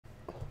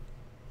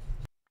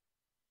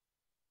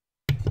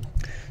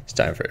It's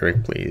time for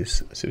Eric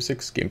Plays Civ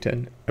 6, Game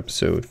 10,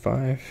 Episode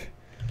 5.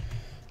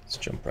 Let's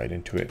jump right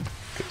into it,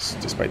 because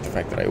despite the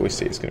fact that I always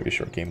say it's going to be a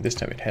short game, this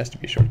time it has to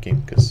be a short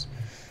game, because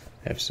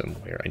I have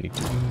somewhere I need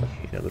to be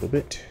in a little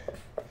bit.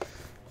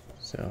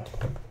 So,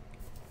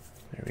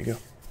 there we go.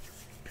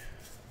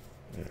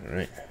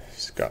 Alright,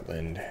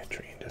 Scotland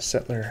trained a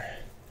settler.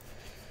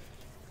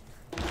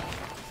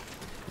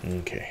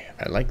 Okay,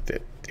 I like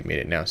that they made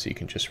it now so you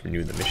can just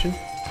renew the mission.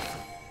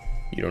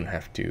 You don't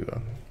have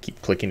to keep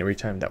clicking every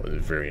time. That was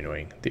very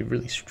annoying. They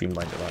really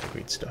streamlined a lot of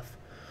great stuff.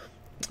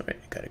 Alright,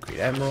 got a great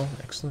admiral.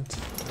 Excellent.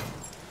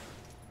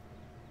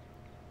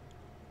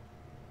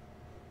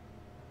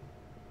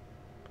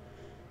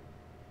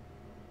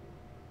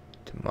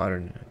 To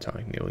modern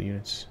atomic naval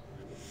units.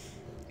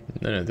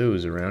 None of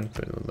those around,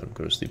 but I'll let them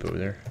go to sleep over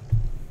there.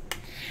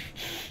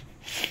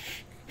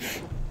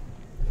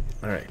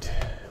 Alright,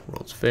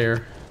 World's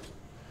Fair.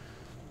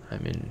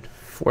 I'm in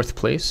 4th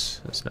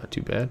place. That's not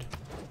too bad.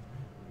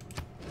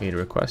 Made a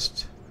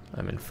request.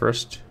 I'm in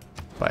 1st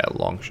by a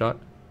long shot.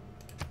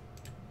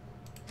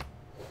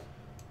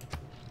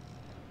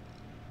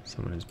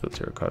 Someone has built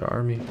Terracotta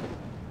Army.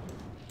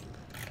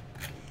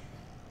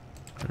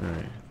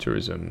 Alright,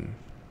 tourism.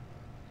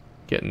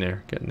 Getting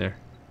there, getting there.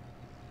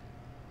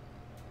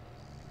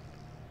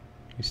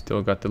 You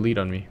still got the lead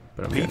on me,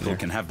 but I'm getting there. People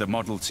can have the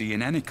Model T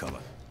in any color.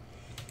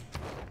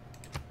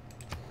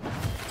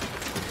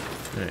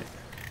 Alright,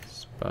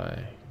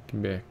 Spy,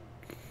 Quebec,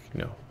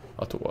 no,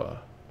 Ottawa.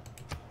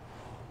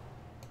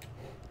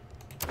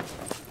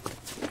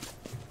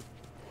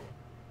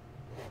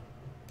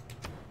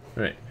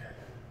 Alright.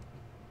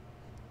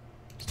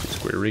 Let's do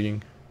square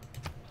rigging.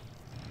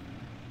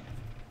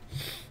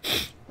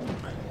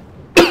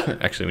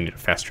 Actually, we need to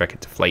fast track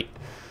it to flight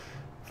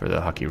for the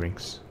hockey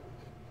rinks.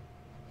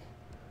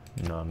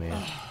 Nah,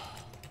 man.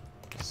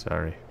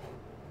 Sorry.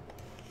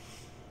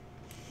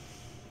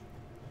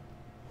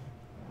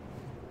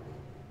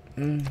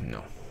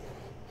 No.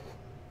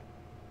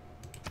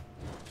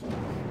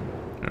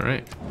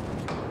 Alright.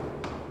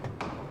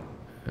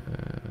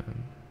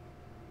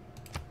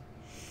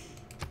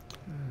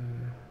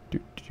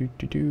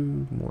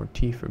 More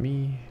tea for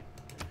me.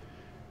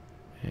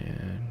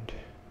 And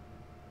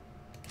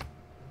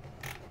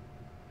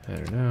I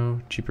don't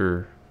know.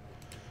 Cheaper.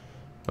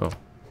 Oh,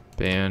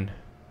 ban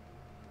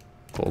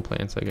coal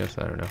plants, I guess.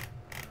 I don't know.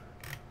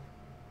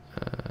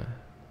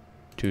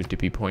 2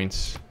 dippy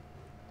points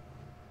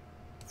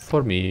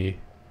for me.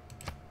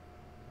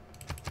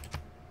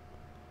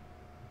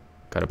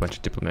 Got a bunch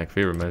of diplomatic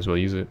favor, might as well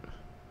use it.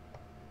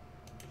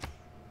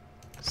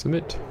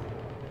 Submit.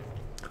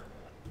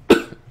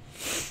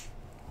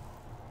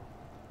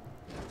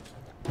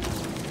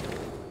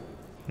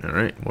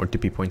 Alright, more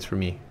dippy points for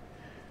me.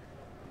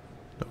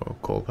 No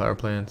coal power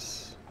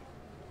plants.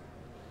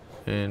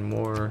 And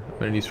more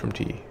amenities from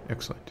T.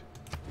 Excellent.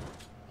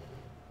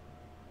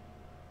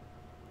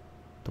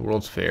 The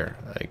World's Fair.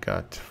 I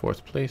got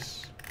 4th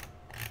place.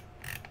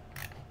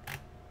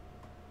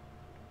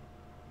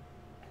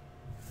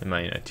 Am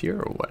I in a tier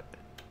or what?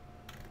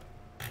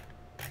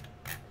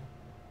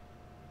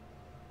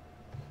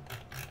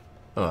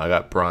 Oh, I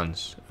got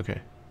bronze. Okay.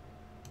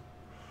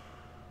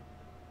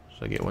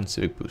 So I get 1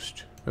 civic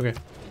boost. Okay,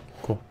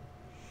 cool.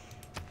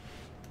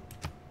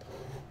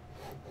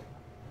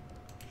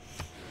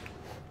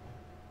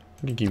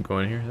 We can keep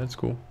going here. That's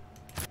cool.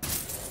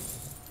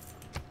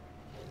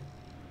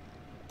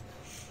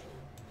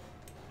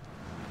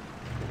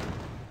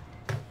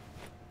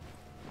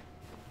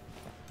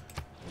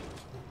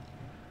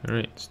 All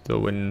right, still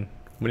winning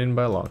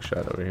by a long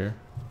shot over here.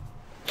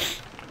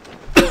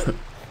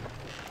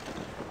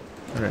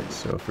 All right,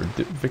 so for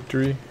dip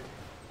victory,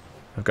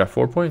 I've got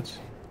 4 points.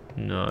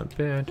 Not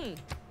bad.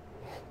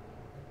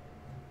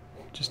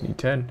 Just need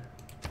 10.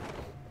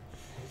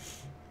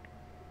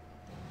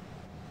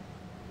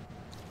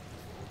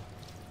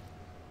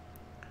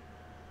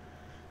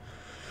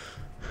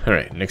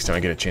 Alright, next time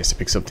I get a chance to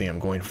pick something, I'm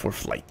going for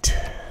flight.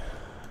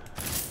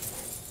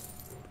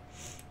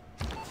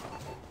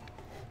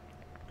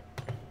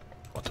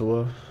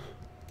 Ottawa.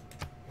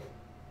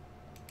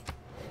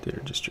 Their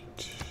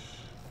district.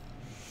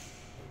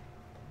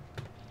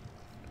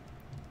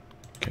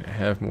 Can I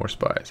have more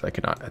spies? I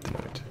cannot at the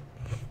moment.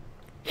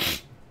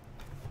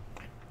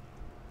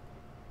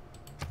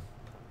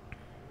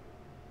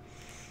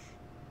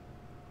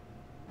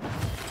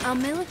 Our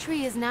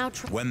military is now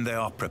When they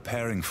are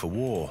preparing for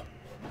war,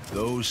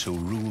 those who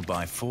rule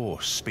by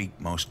force speak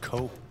most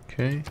cold.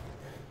 Okay.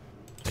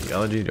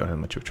 Ideology, don't have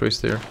much of a choice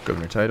there.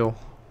 Governor title.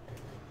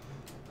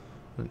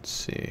 Let's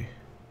see.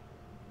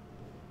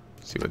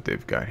 See what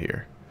they've got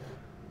here.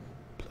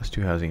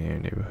 +2 housing in your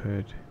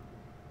neighborhood.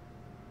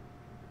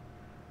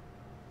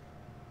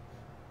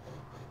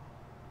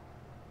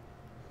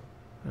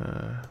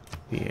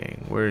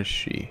 Liang, where is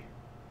she?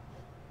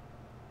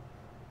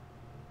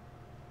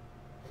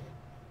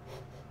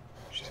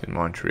 She's in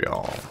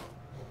Montreal.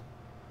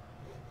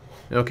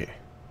 Okay.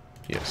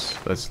 Yes,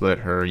 let's let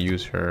her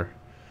use her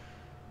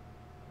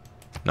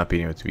not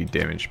being able to be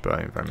damaged by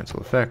environmental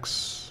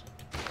effects.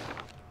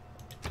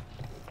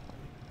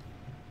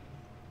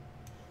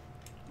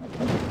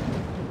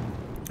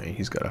 Okay,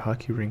 he's got a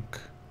hockey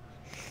rink.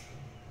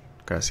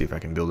 Gotta see if I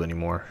can build any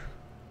more.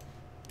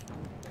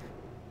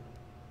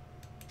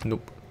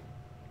 Nope.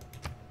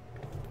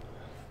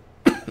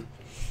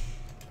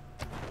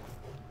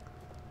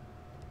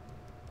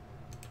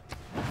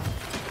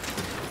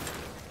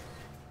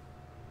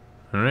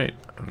 Alright,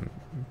 I'm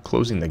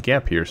closing the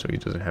gap here so he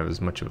doesn't have as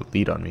much of a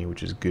lead on me,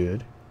 which is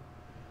good.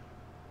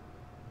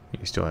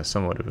 He still has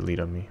somewhat of a lead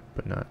on me,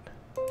 but not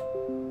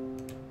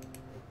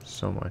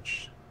so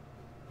much.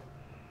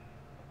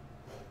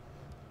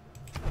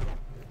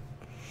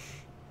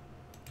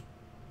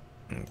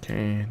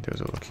 Okay,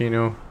 there's a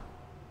volcano.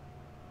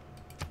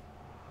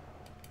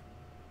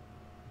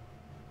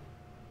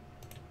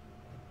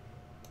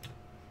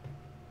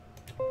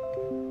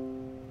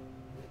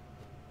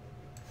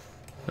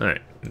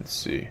 Alright, let's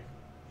see.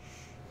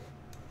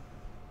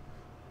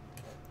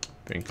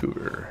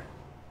 Vancouver.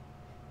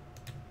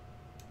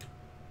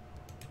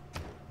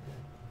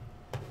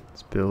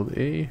 Let's build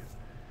a...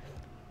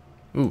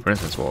 Ooh,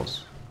 Renaissance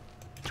walls.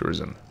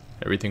 Tourism.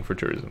 Everything for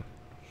tourism.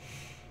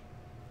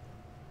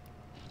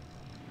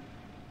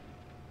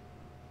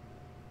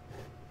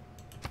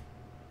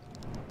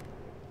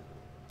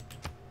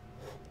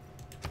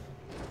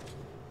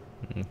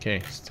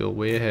 Okay, still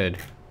way ahead.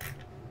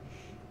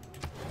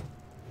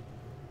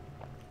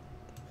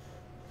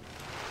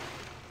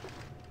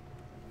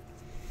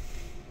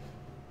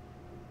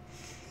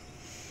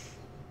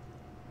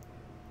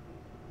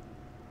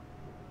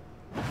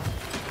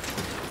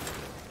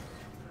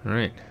 All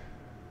right.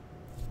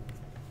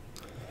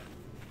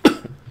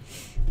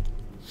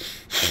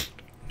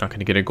 Not going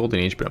to get a golden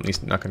age, but at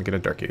least not going to get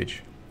a dark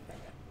age.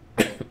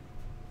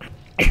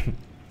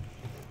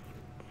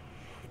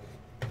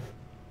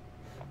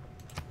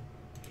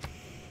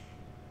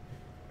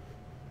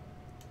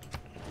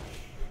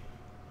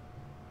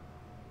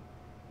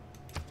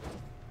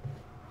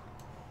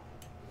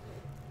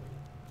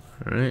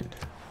 All right.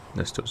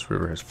 Nestos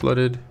River has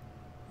flooded.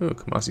 Oh,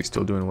 Kamasi's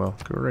still doing well.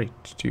 Great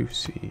to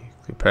see.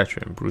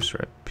 Cleopatra and Bruce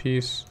are at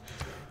peace.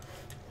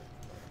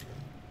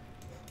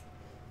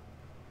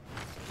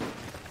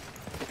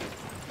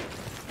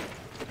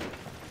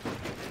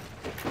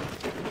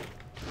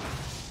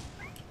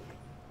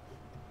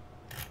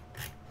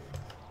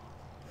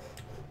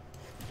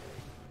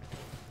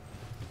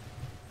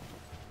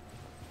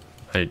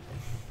 I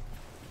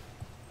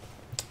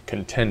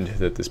contend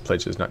that this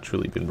pledge has not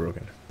truly been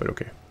broken, but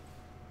okay.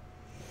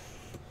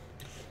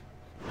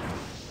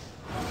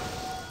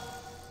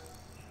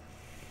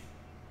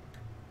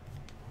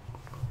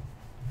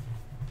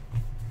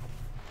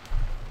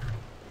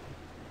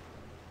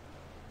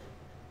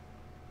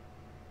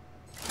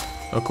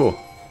 Oh, cool.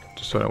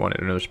 Just what I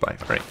wanted, another spy.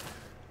 Alright.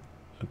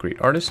 A great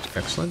artist.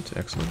 Excellent,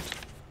 excellent.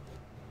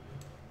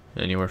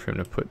 Anywhere for him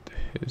to put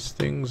his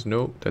things?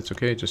 Nope, that's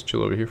okay. Just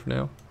chill over here for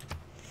now.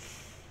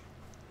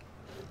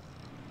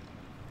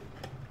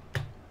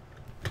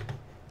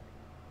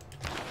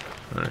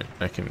 Alright,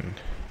 I can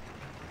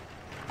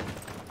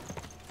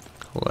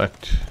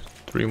collect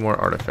 3 more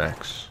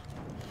artifacts.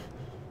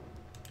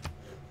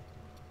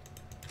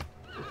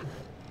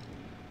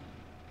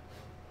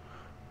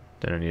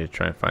 Then I need to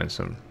try and find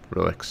some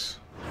relics.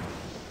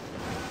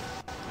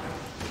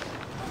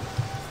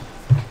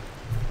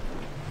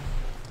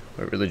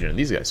 What religion are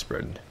these guys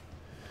spreading?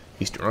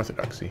 Eastern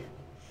Orthodoxy.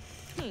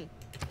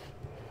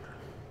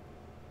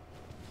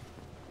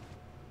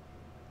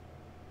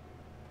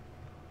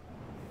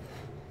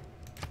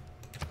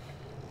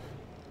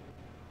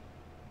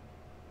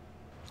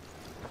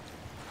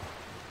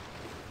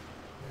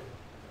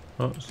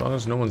 Well, as long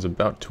as no one's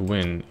about to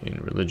win in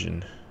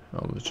religion,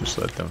 I'll just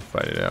let them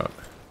fight it out.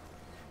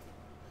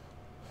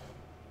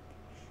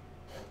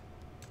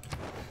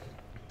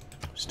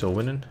 Still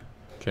winning?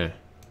 Okay.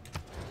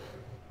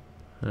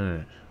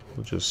 Alright,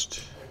 we'll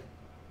just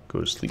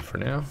go to sleep for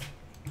now.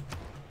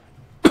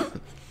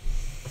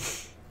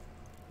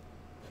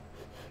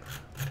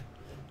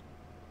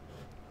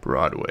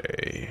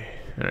 Broadway.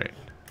 Alright,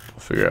 we'll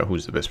figure out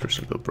who's the best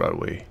person to build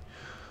Broadway.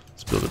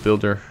 Let's build a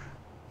builder.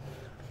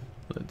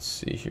 Let's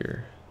see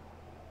here.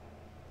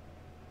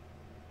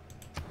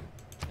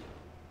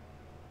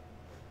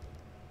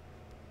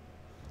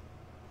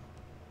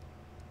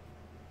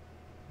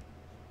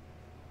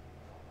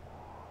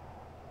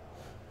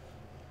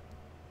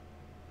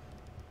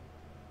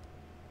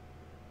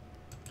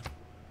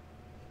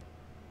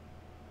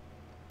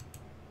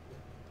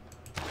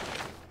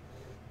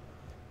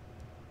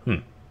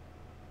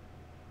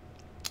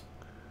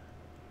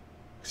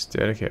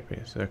 Static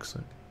happiness,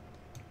 excellent.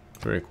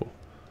 Very cool.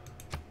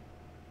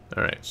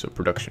 Alright, so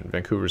production.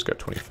 Vancouver's got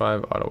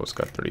 25, Ottawa's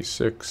got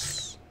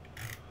 36.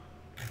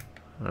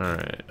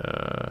 Alright,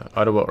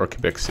 Ottawa or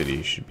Quebec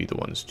City should be the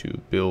ones to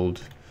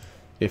build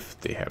if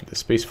they have the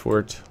space for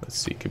it. Let's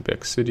see,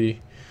 Quebec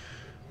City.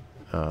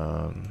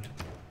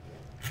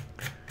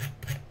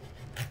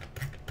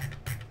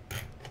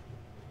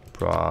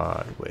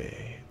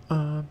 Broadway.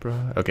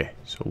 Okay,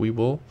 so we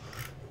will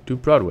do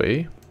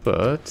Broadway,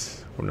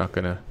 but we're not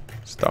gonna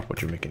stop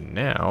what you're making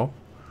now.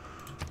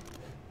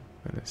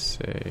 I'm gonna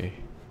say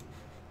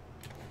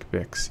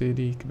Quebec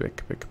City,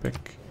 Quebec, Quebec,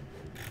 Quebec.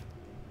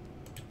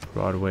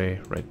 Broadway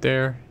right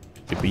there.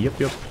 Yep,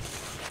 yep.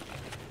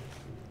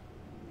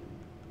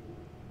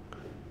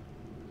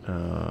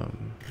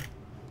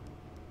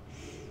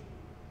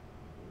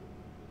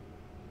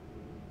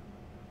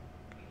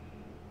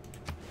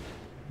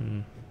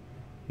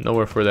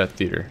 Nowhere for that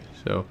theater.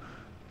 So,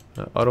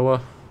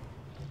 Ottawa.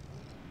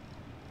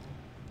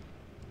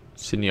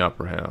 Sydney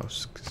Opera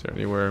House. Is there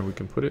anywhere we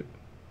can put it?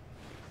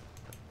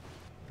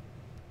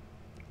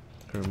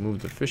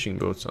 Remove the fishing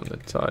boats on the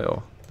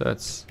tile.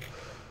 That's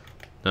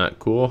not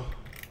cool.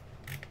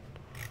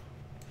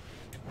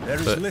 There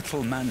is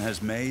little man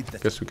has made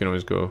that. Guess we can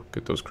always go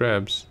get those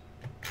crabs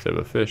instead of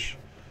a fish.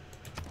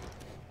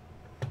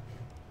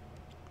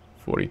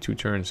 42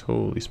 turns.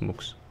 Holy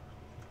smokes.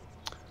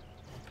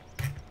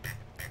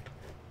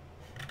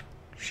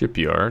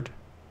 Shipyard.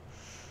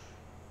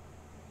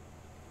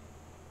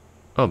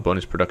 Oh,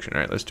 bonus production.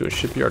 Alright, let's do a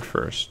shipyard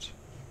first.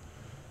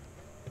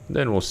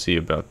 Then we'll see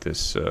about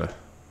this.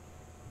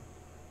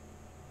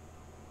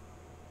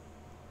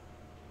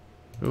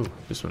 Ooh,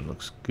 this one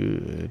looks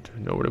good.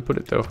 Nowhere to put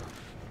it though.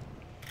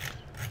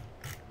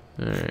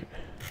 Alright.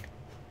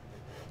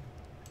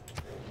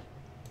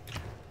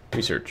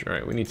 Research.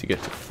 Alright, we need to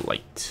get to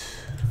flight.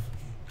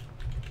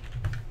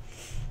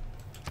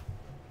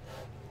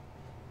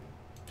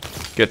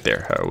 Get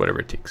there, whatever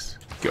it takes.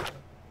 Go.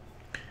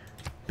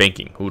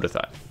 Banking. Who would have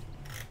thought?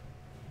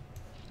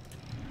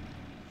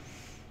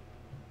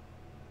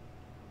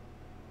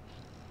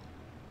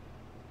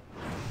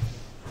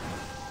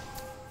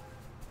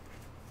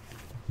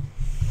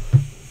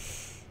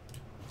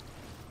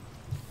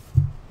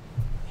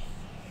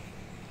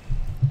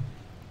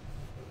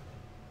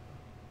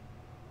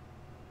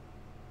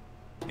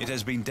 It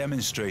has been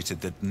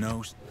demonstrated that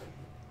no...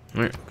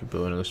 Alright, we can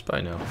build another spy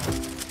now.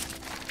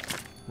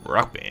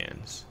 Rock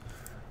bands.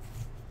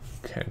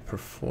 Can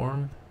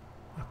perform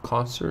a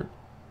concert.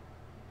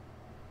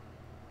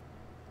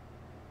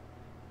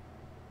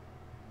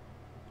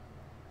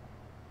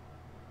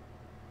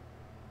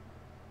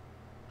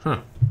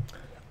 Huh.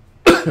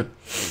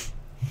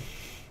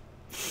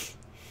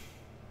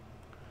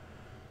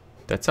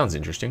 That sounds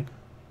interesting.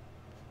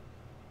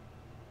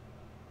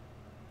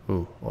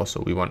 Ooh,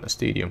 also we want a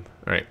stadium.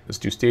 Alright, let's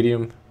do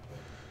stadium.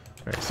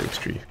 Alright, 6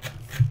 tree.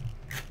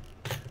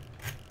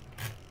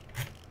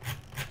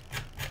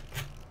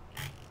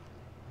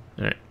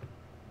 Alright.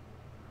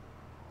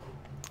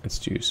 Let's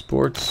do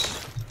sports,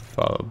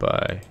 followed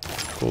by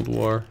Cold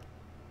War.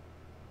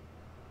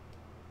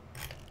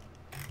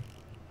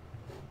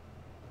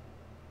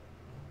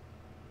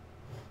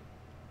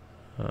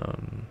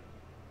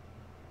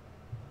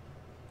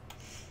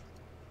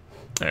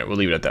 Alright, we'll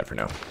leave it at that for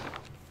now.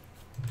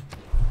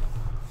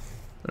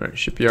 Alright,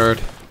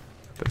 shipyard.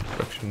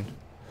 Production.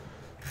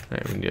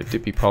 Alright, we need a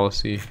dippy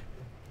policy.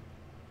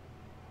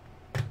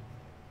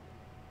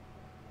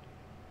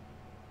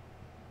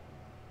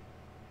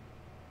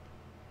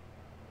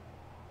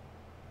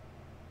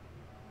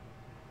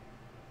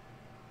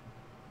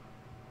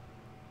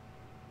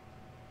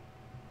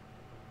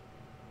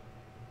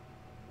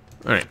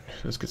 Alright,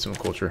 let's get some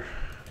culture.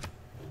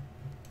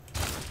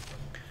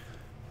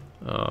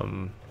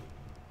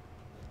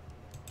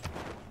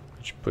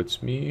 Which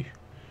puts me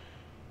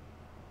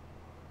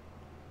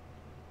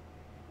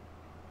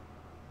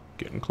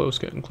getting close,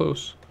 getting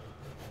close.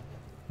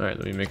 Alright,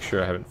 let me make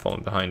sure I haven't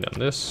fallen behind on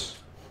this.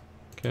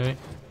 Okay.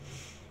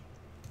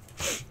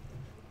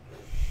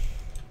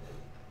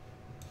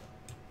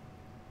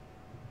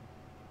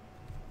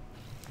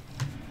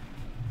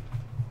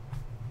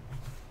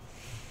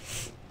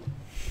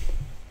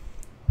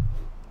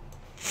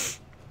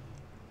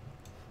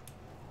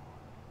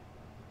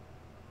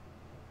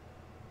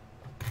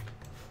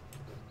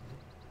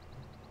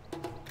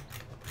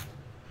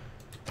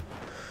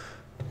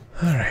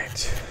 Alright,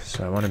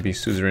 so I want to be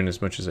suzerain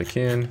as much as I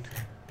can.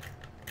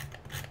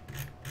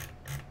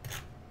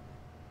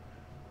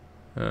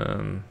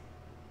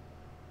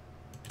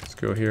 Let's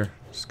go here,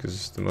 just because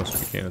it's the most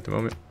we can at the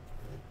moment.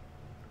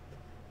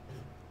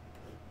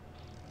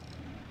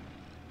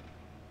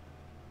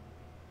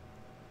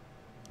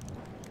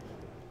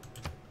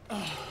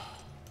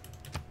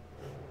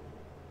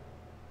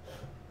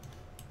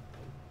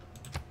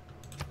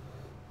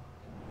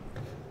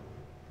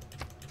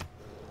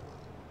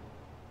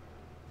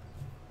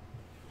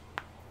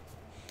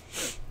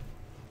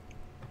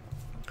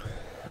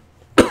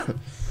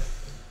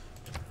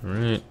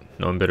 Alright,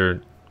 no one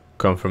better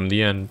come from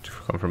the end,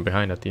 come from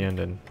behind at the end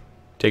and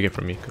take it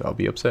from me, because I'll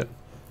be upset.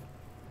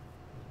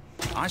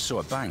 I saw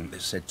a bank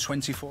that said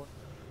 24.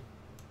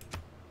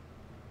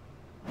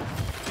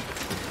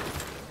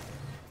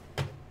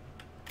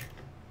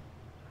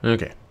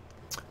 Okay,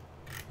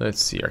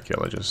 let's see,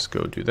 archaeologists,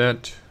 go do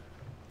that.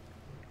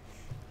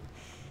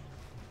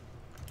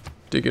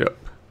 Dig it up.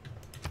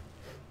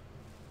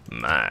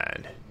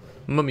 Man,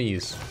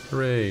 mummies,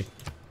 hooray.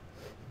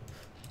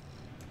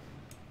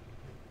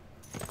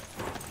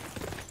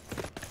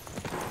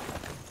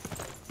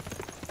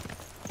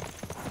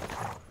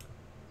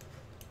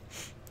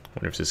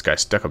 Wonder if this guy's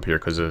stuck up here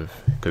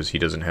because he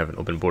doesn't have an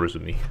open borders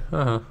with me.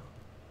 Uh-huh.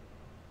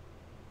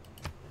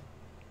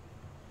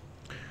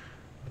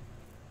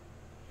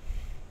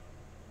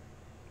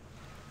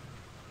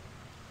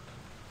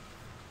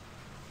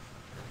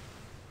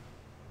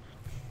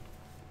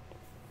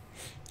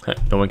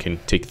 No one can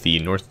take the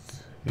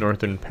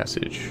northern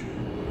passage.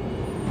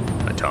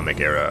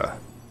 Atomic era.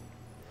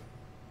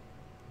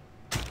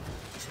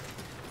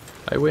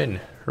 I win.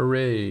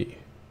 Hooray.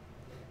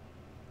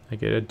 I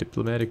get a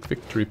diplomatic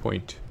victory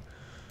point,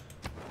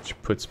 which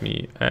puts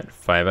me at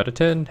 5 out of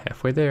 10,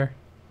 halfway there.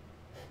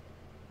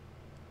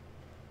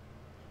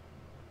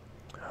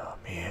 Oh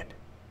man.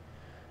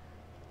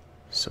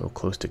 So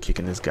close to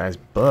kicking this guy's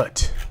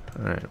butt.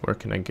 Alright, where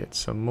can I get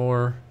some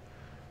more?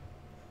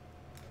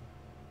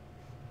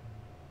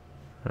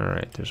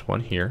 Alright, there's one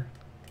here.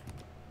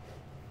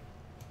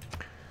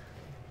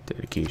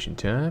 Dedication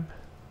time.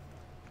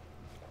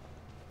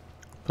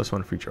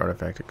 +1 for each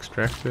artifact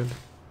extracted.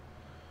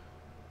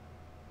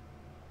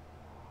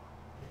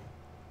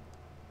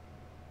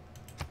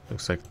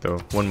 Looks like the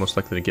one most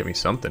likely to get me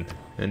something.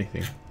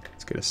 Anything.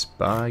 Let's get a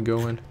spy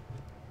going.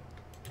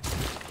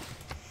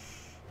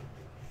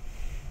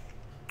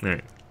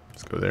 Alright,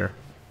 let's go there.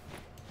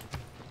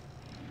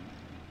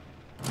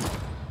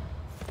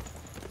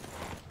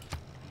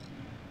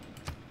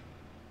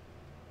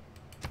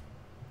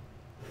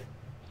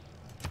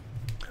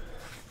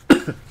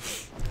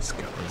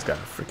 Scotland's got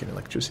a freaking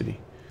electricity.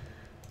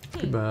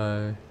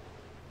 Goodbye.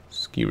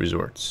 Ski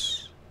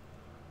resorts.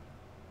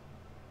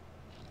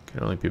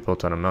 Can only be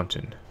built on a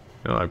mountain.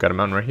 No, I've got a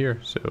mountain right here,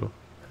 so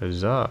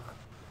huzzah.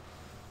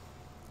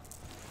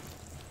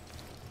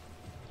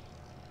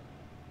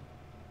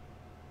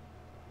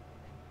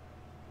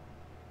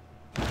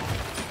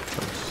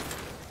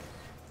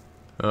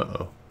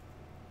 Uh-oh.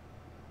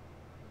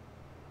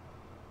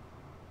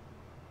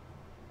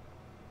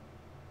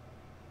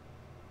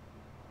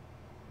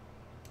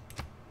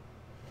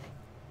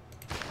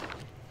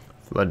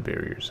 Flood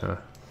barriers, huh?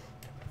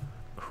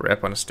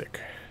 Crap on a stick.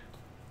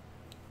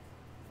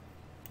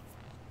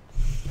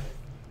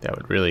 That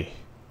would really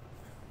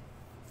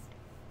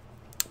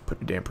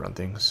put a damper on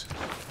things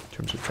in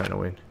terms of trying to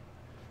win.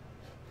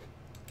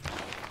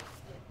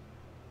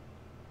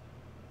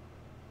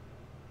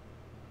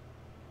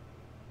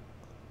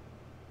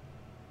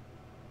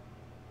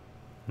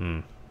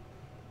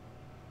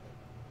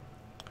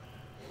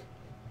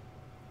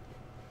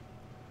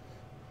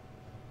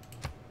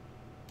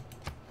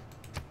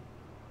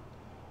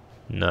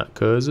 Not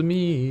cause of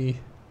me.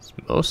 It's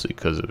mostly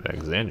cause of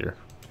Alexander.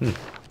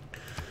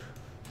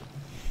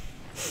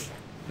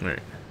 Alright.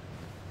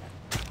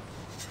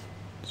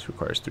 This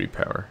requires 3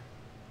 power.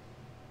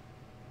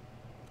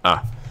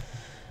 Ah.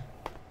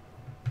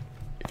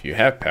 If you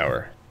have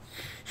power,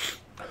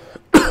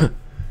 then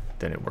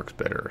it works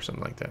better or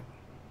something like that.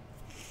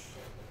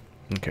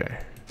 Okay.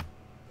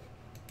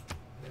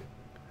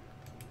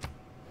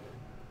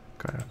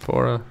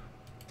 Kayapora.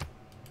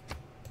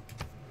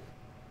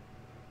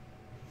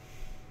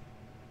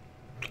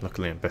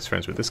 Luckily I'm best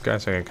friends with this guy,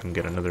 so I can come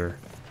get another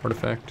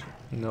artifact.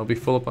 And I'll be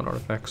full up on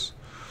artifacts.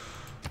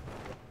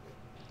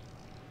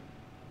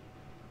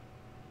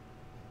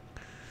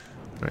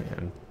 Right,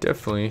 I'm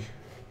definitely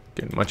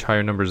getting much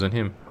higher numbers than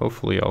him.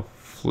 Hopefully I'll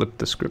flip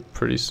the script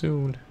pretty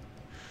soon.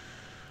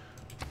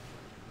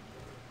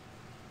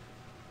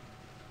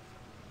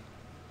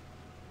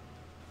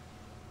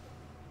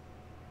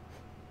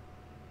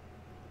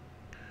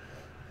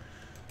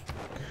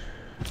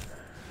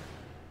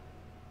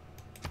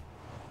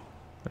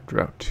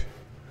 Drought.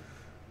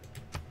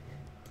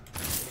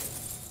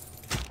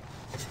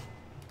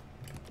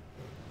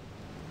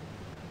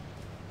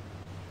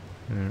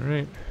 All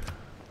right.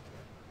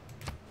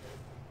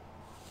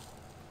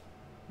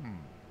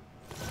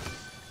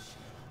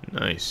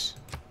 Nice.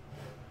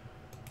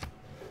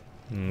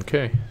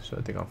 Okay, so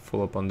I think I'll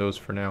full up on those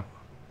for now.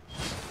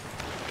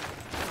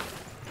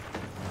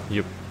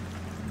 Yep.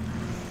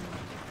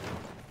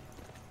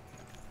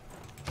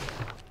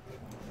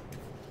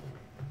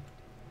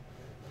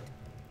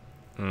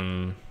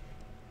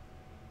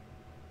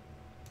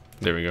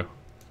 There we go.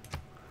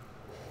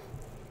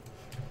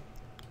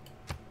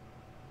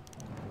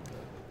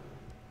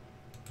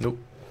 Nope.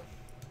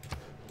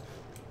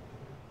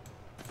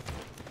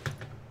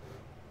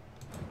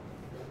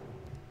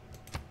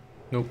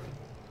 Nope.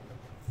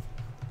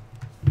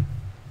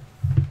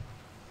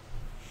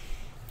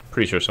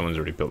 Pretty sure someone's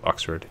already built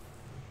Oxford.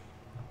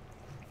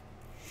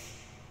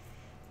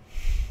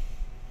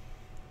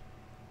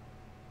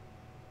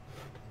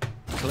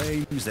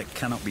 Claims that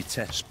cannot be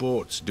tested.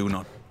 Sports do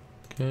not.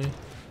 Okay.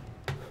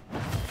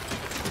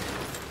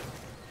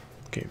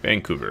 Okay,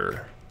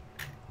 Vancouver.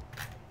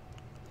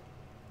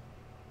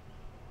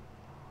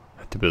 I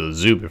have to build a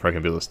zoo before I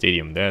can build a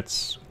stadium.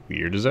 That's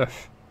weird as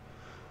F.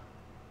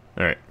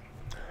 Alright.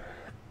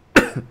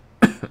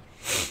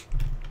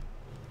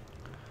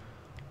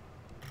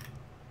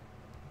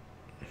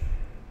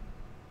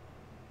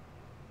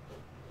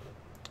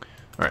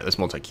 Alright, let's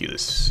multi-queue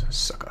this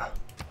sucker.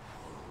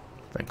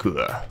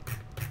 Vancouver.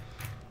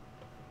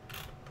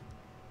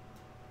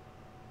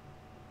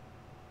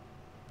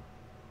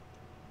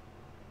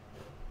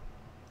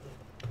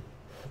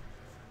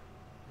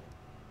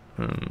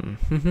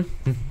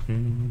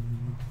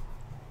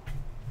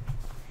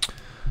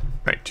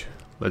 Right,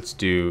 let's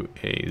do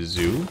a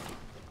zoo,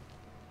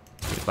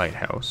 a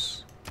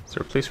lighthouse. Is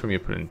there a place for me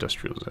to put an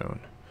industrial zone?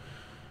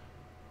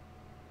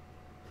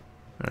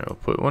 Alright, we'll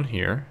put one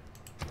here.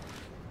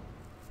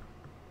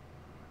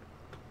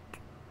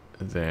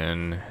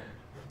 Then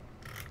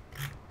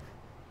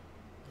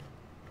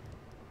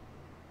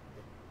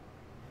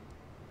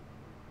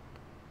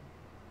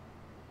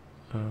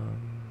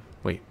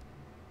wait.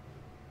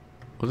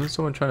 Wasn't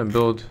someone trying to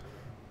build?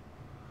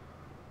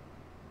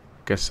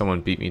 I guess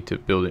someone beat me to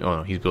building. Oh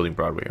no, he's building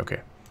Broadway.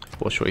 Okay.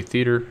 Bolshoi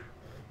Theater.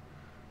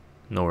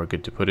 Nowhere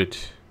good to put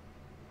it.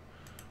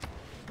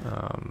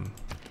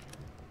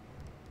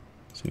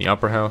 It's in the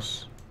Opera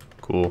House.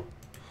 Cool.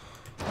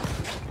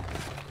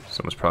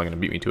 Someone's probably going to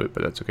beat me to it,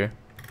 but that's okay.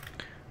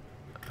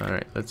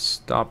 Alright, let's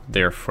stop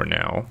there for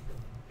now.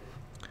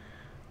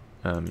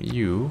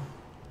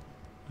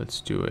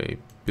 Let's do a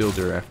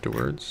builder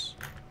afterwards.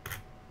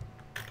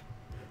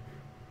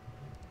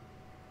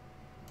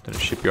 Then a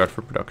shipyard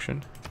for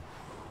production.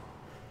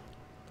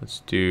 Let's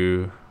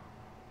do...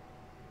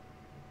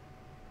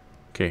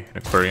 Okay, an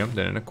aquarium,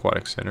 then an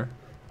aquatic center.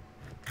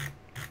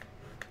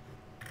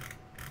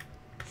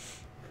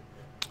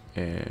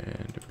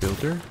 And a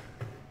builder.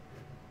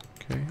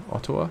 Okay,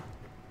 Ottawa.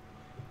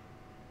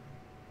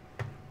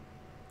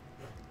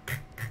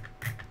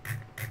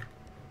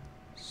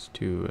 Let's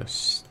do a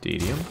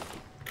stadium.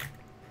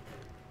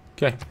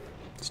 Okay,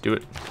 let's do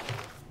it.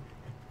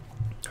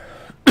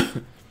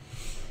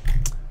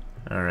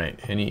 Alright,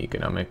 any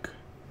economic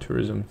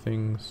tourism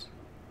things?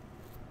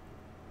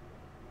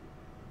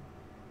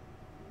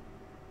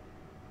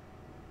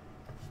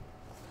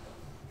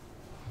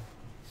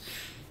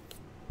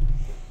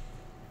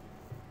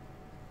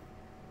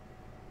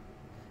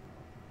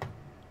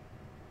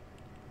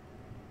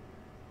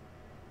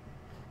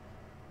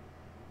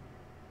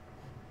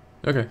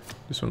 Okay,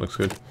 this one looks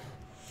good.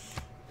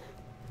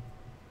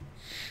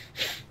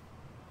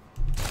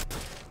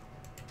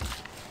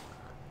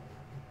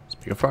 Let's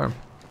pick a farm.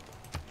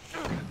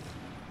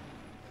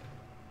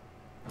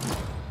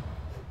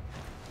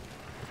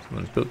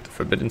 Someone's built the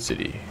Forbidden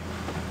City.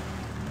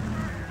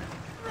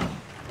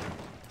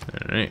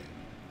 Alright,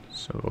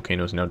 so the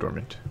volcano is now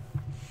dormant.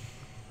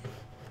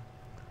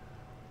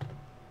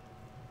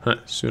 Huh,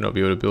 soon I'll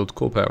be able to build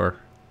coal power.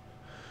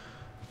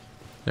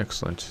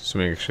 Excellent,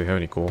 assuming I actually have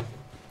any coal.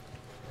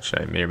 Which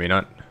I may or may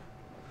not.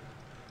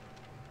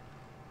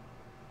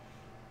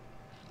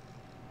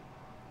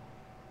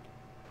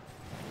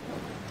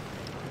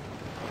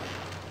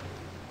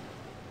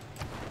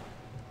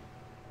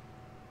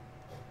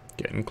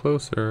 Getting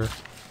closer.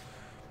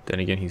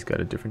 Then again, he's got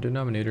a different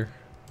denominator.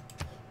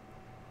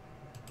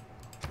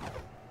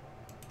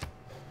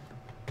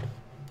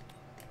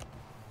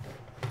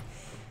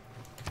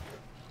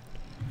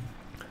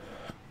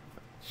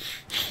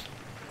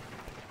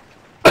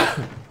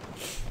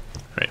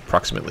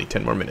 Approximately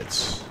 10 more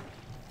minutes.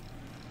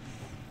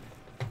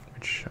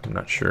 Which I'm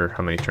not sure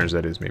how many turns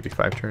that is, maybe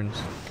 5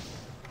 turns.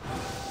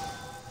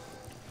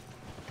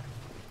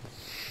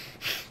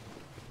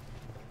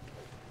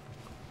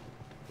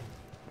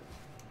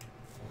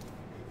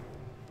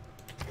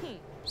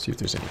 See if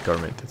there's any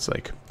government that's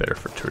like better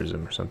for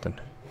tourism or something.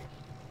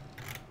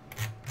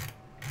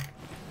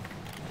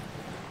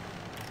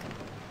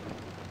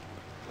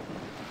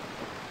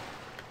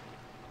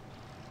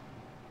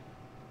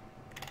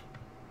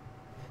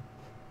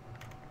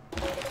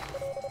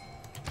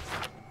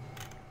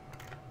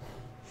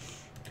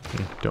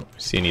 Don't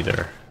see any that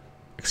are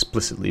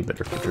explicitly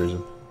better for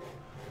tourism.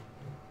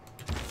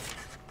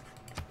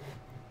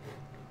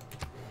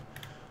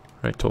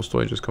 Alright,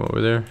 Tolstoy, just come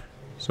over there.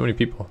 So many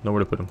people, nowhere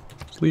to put them.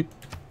 Sleep.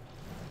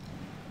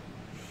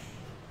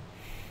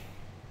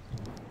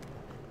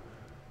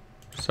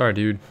 Sorry,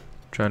 dude.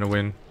 Trying to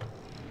win.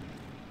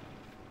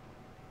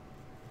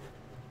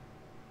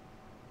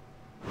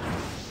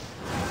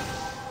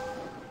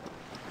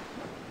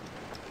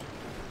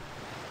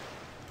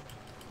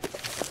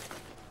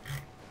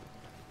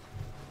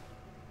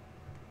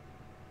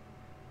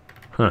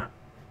 Huh.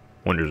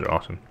 Wonders are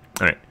awesome.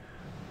 Alright.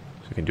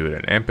 So we can do it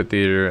at an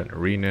amphitheater, an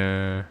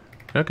arena.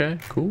 Okay,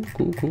 cool.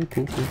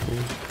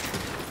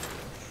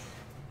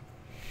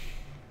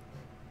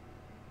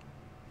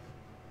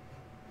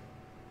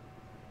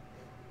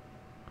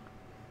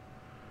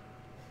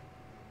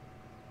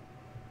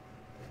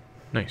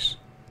 Nice.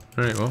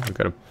 Alright, well, we've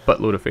got a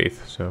buttload of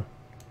faith, so...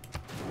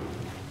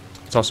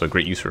 It's also a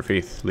great use for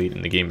faith late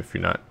in the game if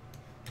you're not...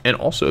 And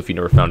also if you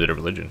never founded a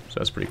religion, so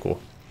that's pretty cool.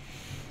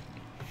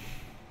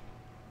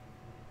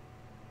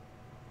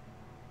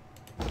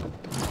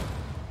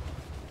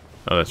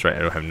 Oh, that's right, I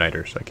don't have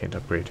Niter, so I can't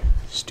upgrade.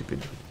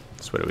 Stupid.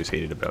 That's what I always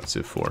hated about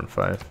Civ 4 and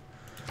 5.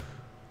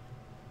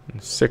 In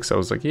 6, I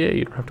was like, yeah,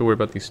 you don't have to worry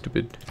about these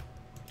stupid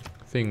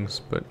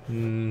things, but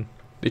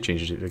they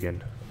changed it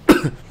again.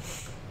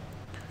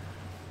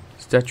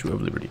 Statue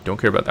of Liberty. Don't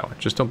care about that one.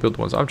 Just don't build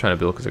the ones I'm trying to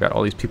build because I got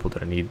all these people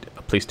that I need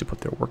a place to put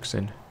their works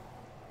in.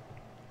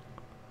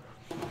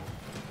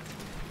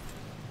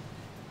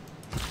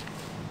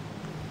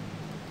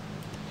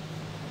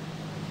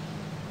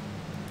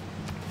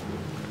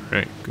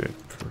 Alright, good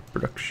for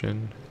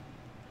production.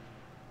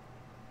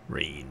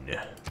 Rain.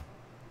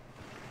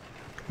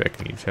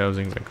 Quebec needs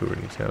housing, Vancouver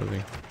needs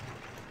housing.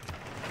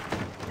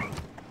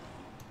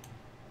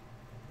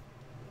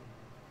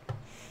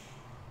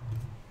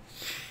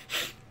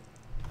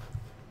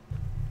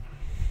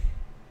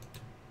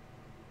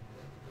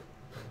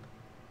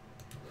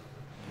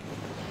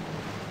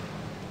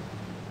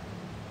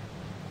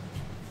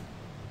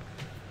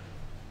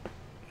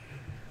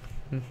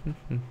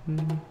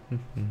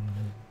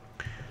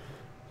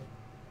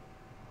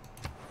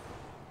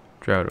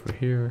 Drought over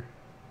here.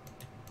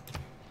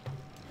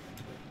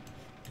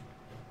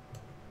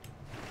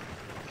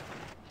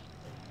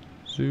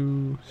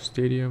 Zoo,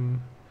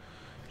 stadium,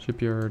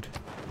 shipyard.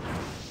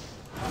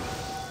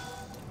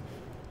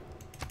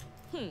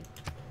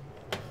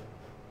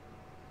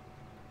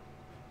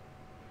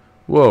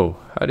 Whoa,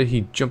 how did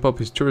he jump up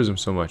his tourism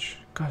so much?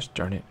 Gosh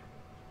darn it.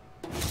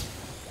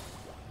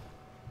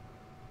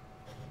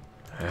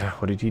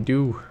 What did he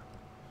do?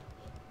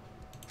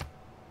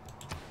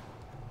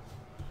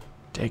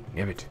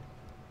 Dagnabbit.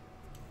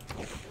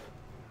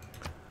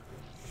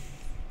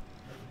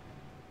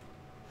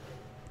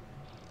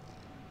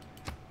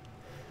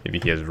 Maybe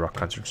he has rock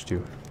concerts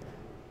too.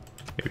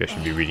 Maybe I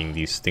should be reading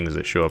these things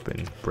that show up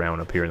in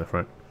brown up here in the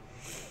front.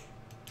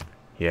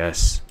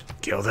 Yes.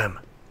 Kill them.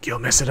 Kill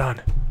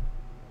Macedon.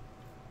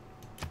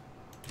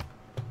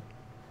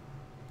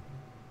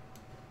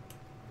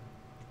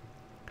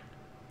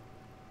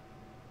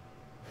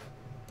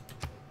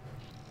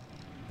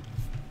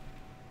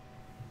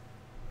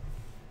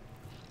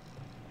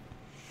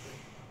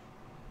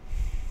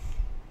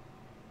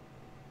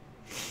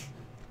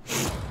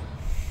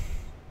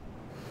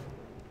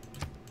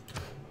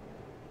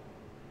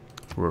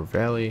 Ruhr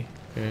Valley.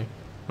 Okay.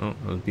 Oh,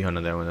 I was behind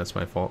on that one. That's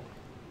my fault.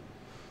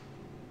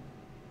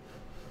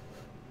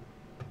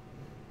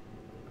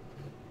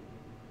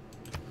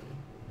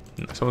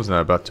 Someone's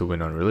not about to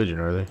win on religion,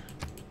 are they?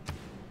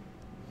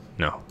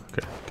 No.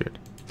 Okay, good.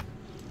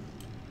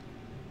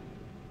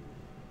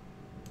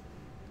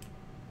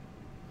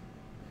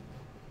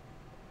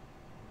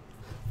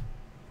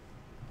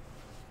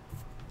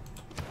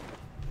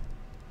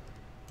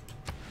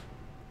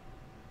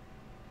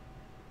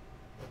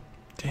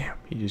 Damn,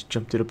 he just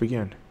jumped it up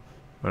again.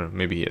 Well,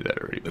 maybe he had that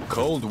already. The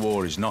Cold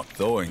War is not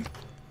thawing.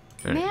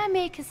 Right. May I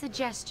make a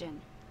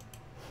suggestion?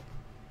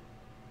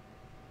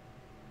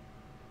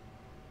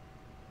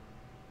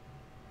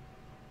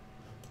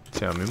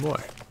 Tell me more.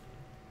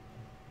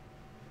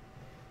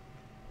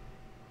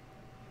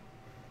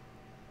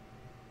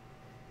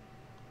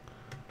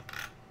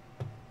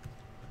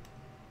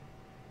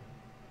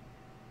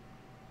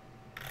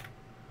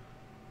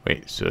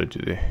 Wait, so do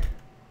they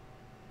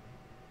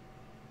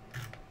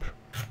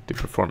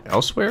perform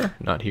elsewhere?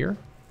 Not here?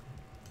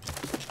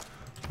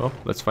 Well,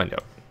 let's find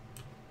out.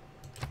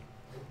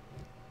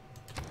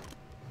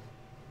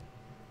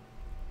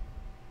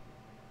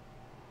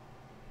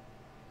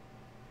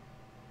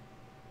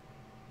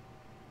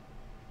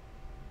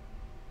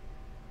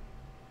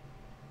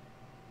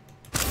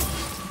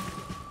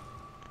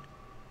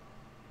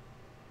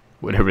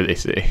 Whatever they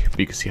say,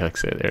 because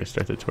Alex said there,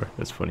 start the tour.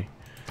 That's funny.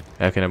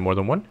 I can have more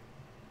than one?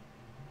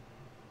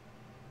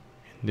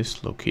 In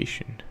this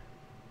location.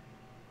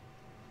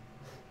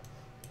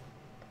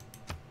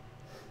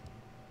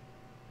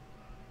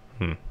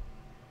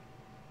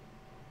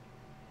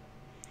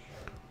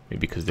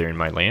 Maybe because they're in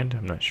my land?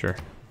 I'm not sure.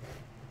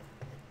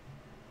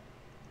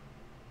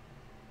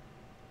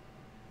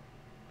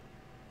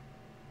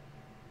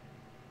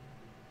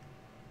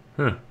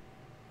 Huh.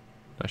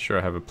 Not sure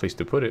I have a place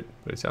to put it,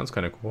 but it sounds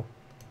kind of cool.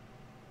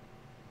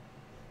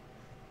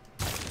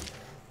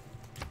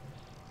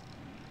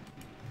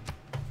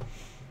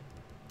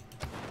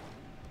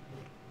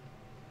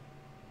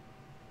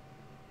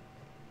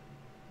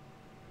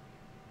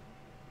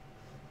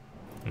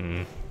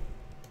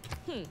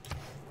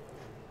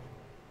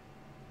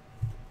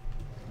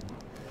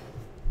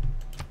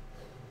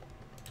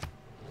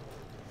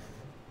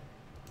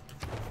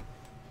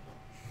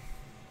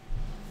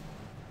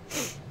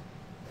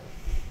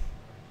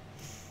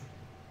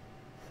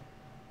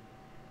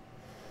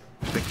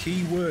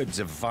 Key words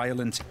of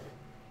violence.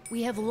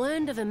 We have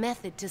learned of a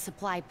method to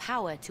supply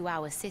power to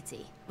our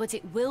city, but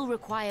it will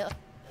require...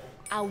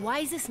 Our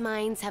wisest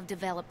minds have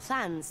developed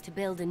plans to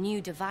build a new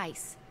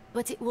device,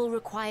 but it will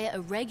require a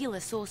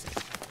regular source...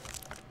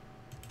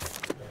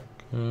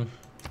 Okay. So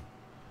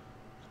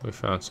we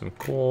found some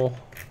coal.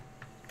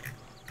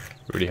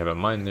 We already have a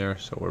mine there,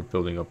 so we're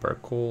building up our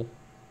coal.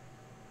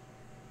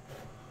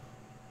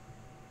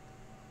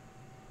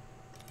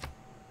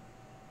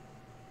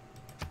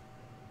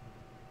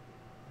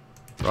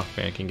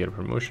 Rockman can get a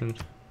promotion.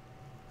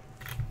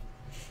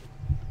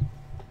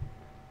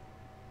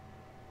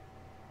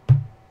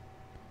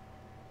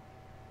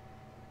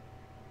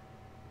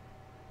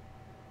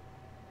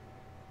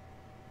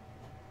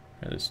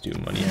 Right, let's do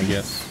money, I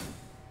guess.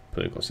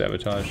 Political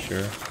sabotage,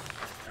 sure.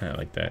 I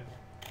like that.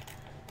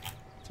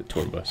 It's a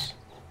tour bus.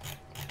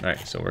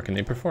 Alright, so where can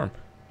they perform?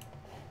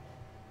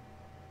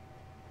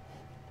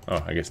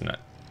 Oh, I guess not.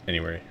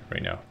 anywhere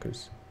right now,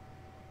 because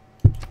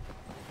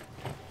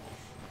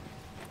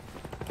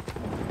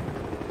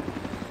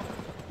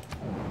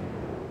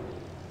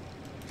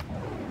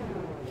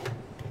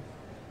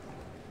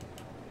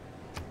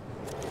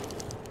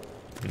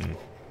it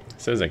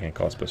says I can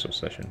call a special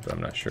session, but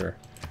I'm not sure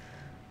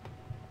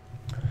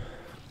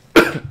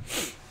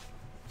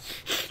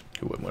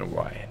who, when,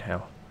 why, and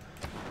how.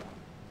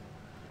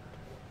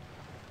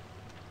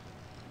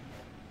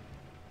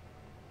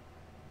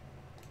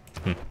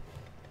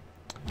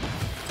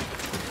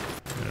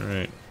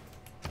 Alright.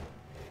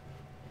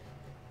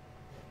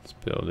 Let's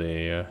build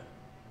a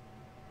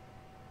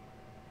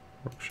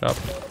workshop.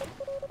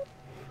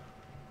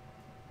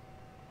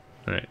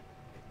 Alright.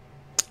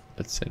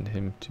 Let's send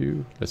him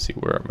to, let's see,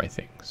 where are my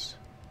things?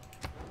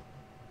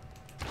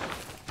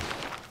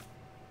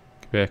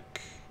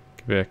 Quebec,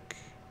 Quebec,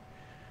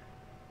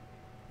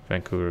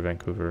 Vancouver,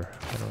 Vancouver.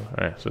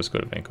 Alright, so let's go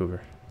to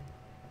Vancouver.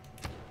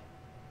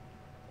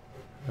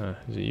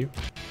 Is it you?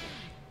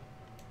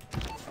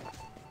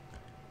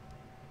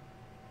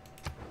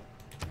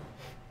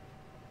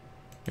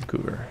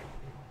 Vancouver.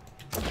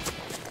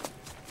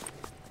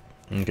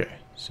 Okay,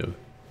 so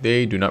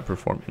they do not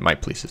perform in my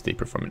places. They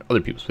perform in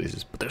other people's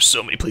places. But there's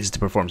so many places to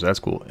perform, so that's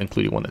cool,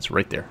 including one that's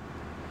right there.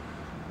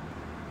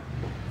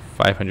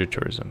 500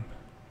 tourism.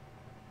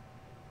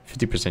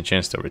 50%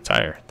 chance to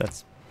retire.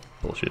 That's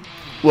bullshit.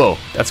 Whoa,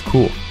 that's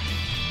cool.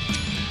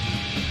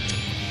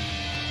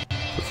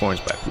 Performs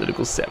by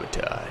political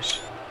sabotage.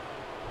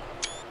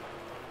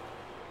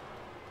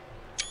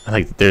 I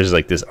like that there's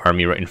like this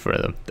army right in front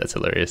of them. That's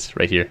hilarious.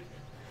 Right here.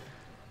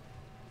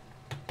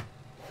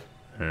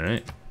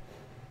 Alright.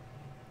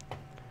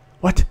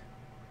 What?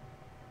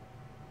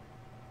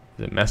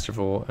 Is it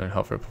masterful and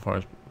helpful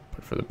performance,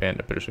 but for the band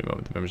a bittersweet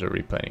moment? The members are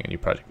replanning a new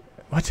project.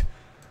 What?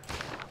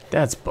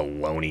 That's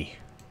baloney.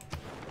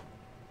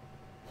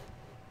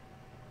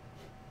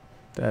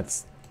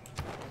 That's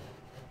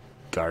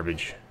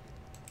garbage.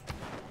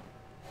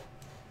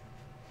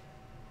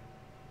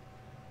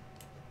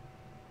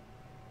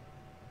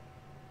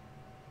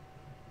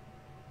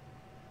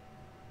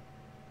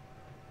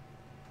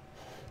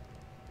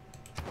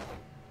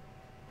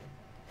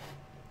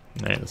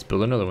 Alright, let's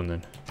build another one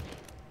then.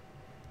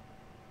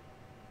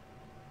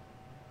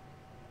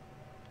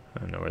 I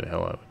don't know where the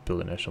hell I would build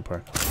a national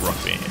park. Rock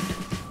band.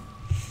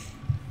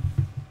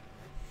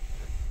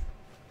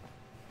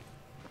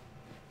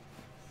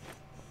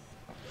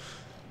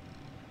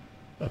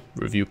 A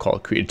review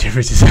called Creative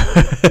Differences.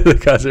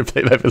 The concert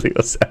played by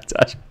political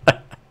sabotage.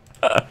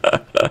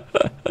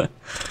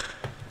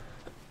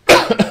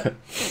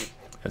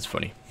 That's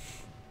funny.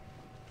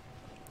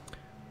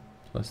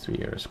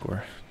 +3 error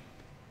score.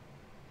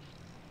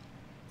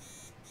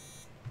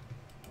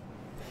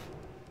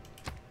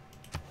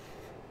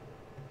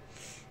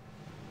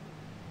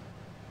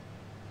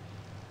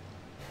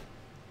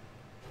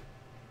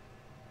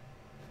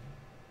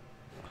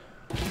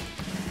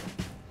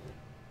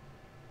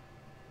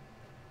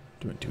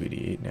 Doing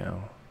 288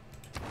 now.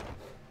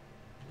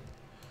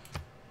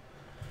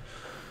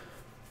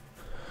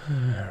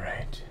 All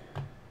right.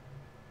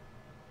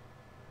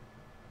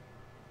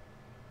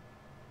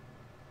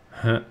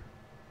 Huh. All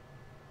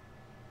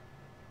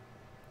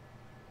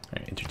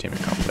right,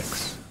 entertainment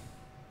complex.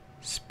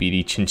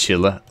 Speedy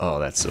Chinchilla. Oh,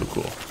 that's so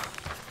cool.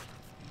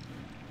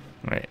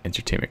 All right,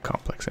 entertainment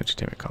complex.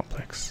 Entertainment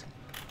complex.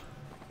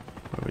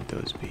 Where would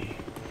those be?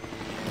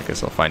 I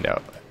guess I'll find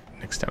out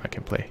next time I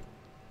can play.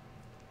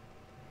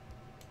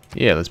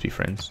 Yeah, let's be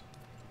friends.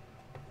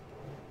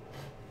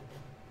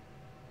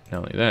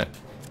 Not only that,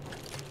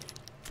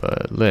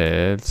 but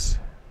let's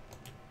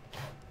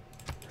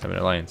have an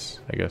alliance,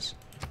 I guess.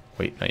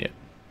 Wait, not yet.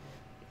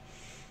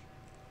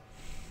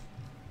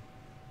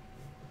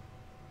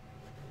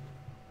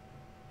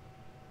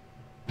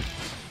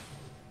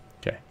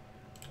 Okay.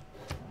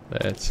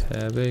 Let's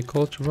have a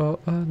cultural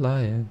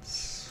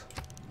alliance.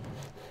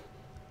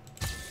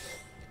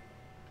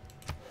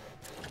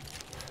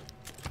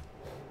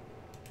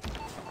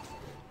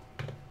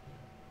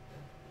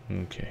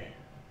 Okay.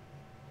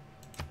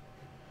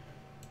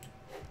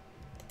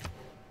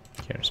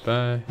 Counter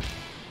spy.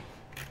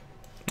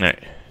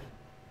 Alright.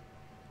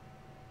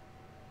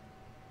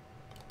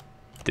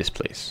 This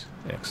place.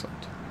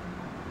 Excellent.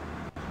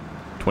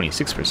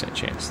 26%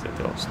 chance that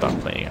they'll stop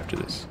playing after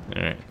this.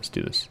 Alright, let's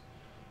do this.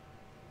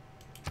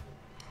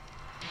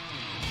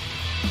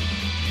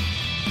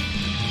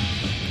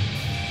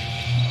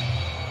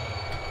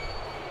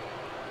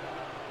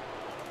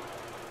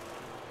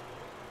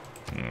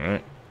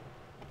 Alright.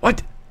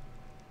 What?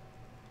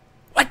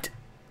 What?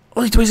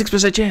 Only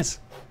 26% chance.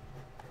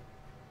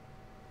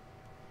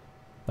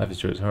 Life is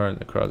true as hard.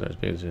 The crowds aren't as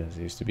big as it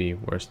used to be.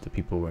 Worse, the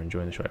people were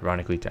enjoying the show.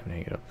 Ironically, time to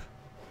hang it up.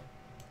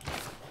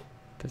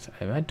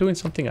 Am I doing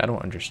something I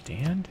don't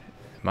understand?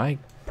 Am I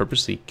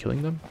purposely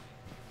killing them?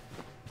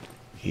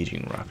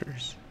 Aging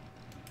rockers.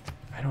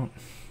 I don't...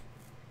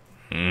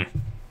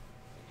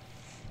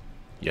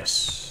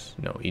 Yes.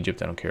 No,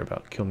 Egypt I don't care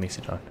about. Kill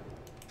Macedon.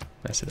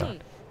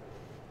 Macedon.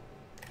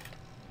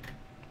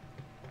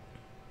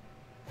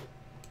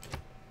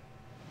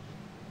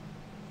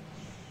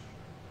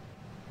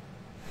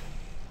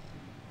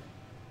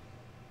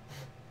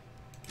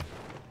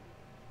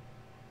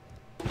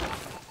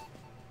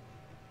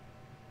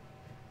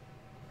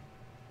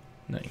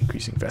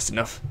 producing fast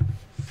enough.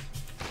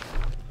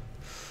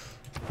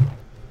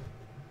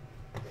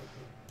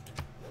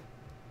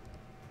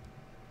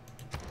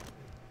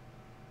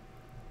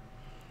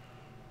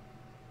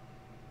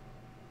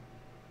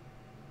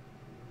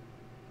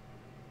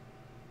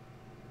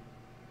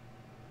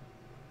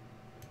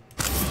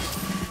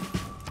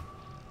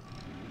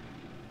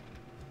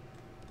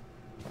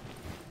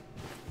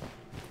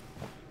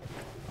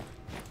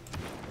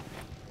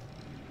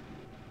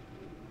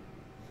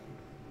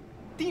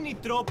 Tini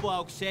troppo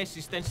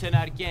auxesis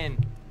tensenargen.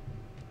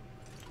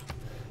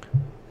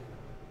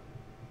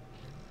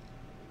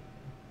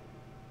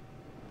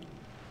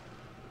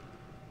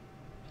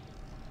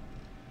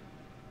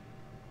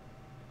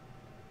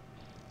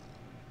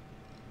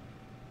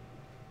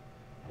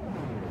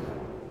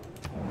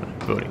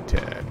 Voting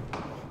tab.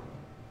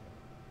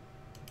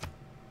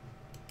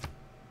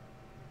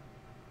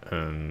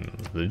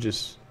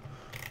 Religious.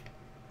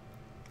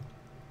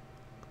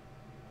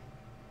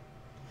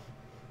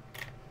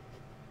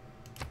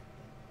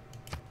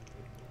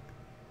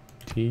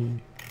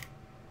 T.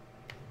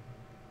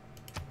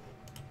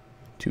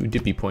 2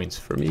 dippy points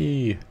for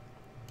me.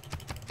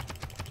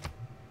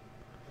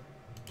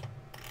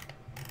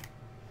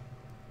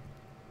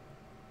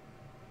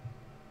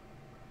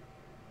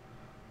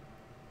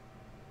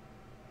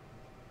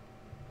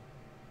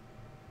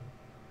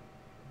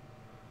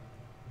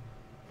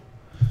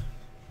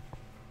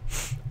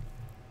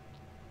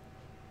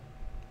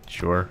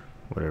 Sure,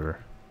 whatever.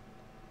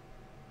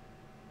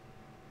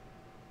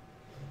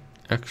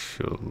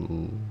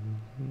 Actual.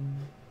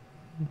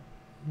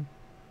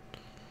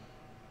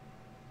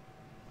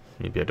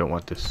 Maybe I don't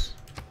want this.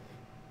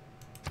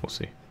 We'll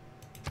see.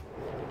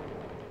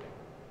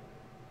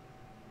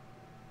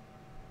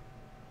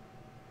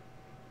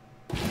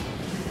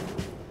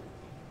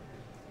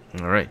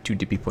 All right, 2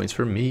 dippy points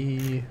for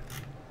me.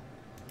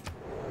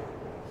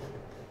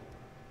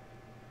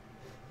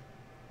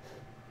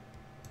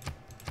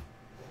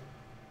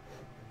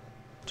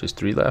 Just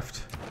 3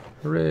 left.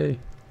 Hooray.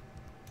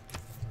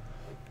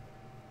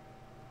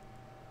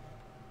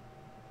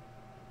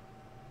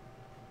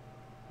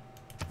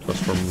 Plus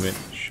 4 movement.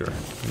 Sure.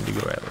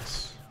 Indigo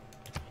Atlas.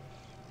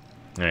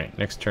 Alright,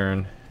 next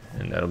turn.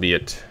 And that'll be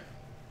it.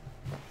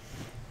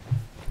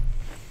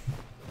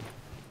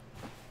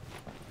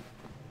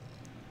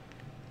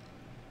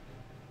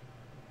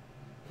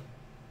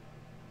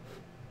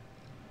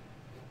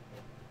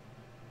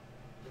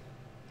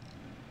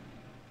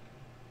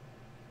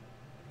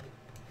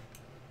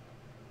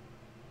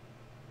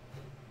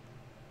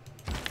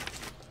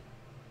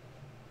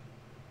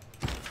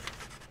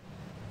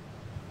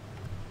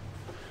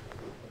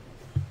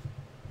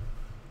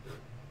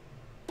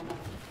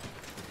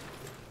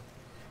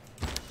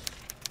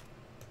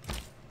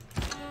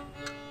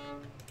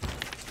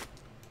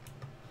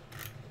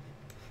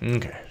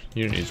 Okay,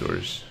 Unity's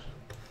orders.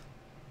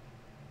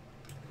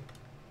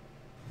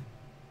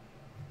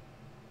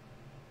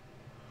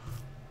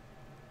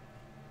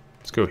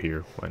 Let's go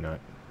here, why not?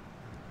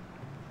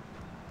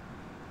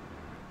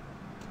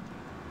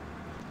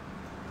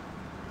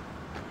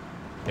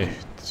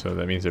 So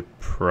that means they're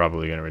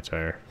probably gonna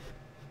retire.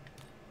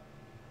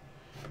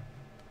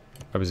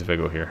 What happens if I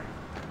go here?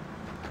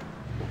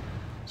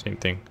 Same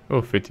thing.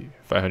 Oh,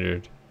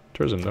 500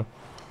 tourism though.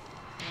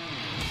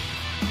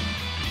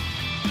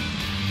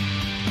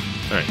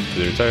 Alright, did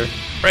they retire?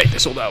 Right, they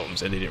sold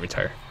albums and they didn't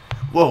retire.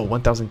 Whoa,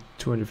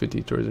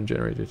 1,250 tourism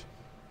generated.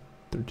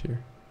 3rd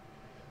tier.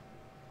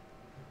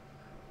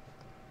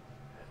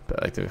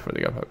 But I liked it before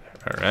they got popular.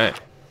 Alright.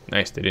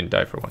 Nice, they didn't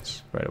die for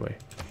once, right away.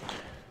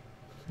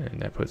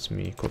 And that puts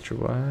me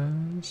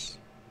culture-wise.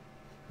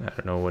 I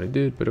don't know what it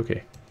did, but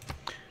okay.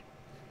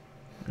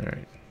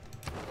 Alright.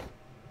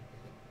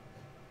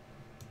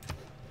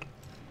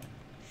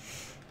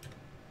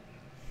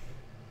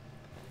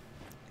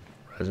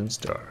 Rising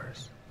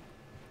stars.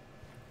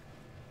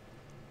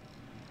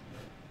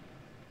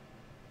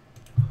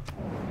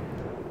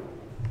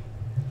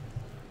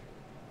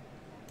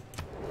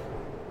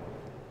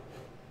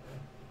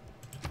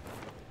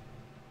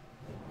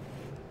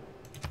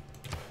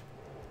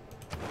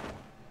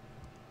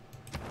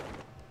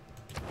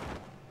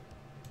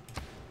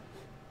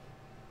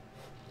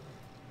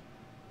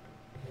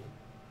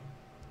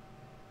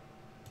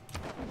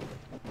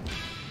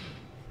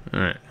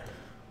 Alright,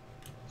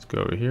 let's go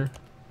over here.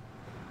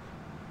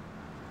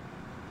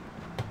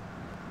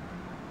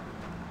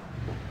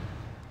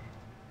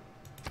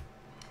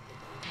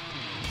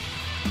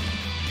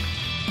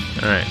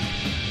 Alright,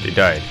 they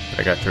died.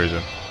 I got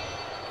tourism.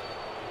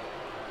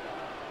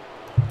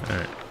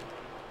 Alright,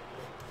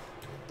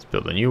 let's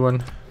build a new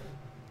one.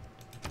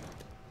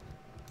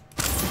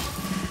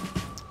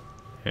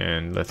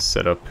 And let's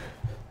set up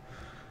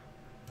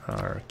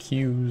our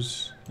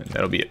queues, and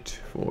that'll be it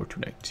for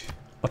tonight.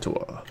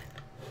 Ottawa. I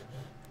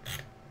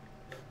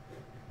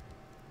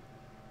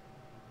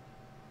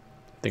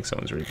think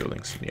someone's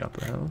rebuilding some the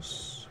Opera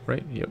House,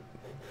 right? Yep.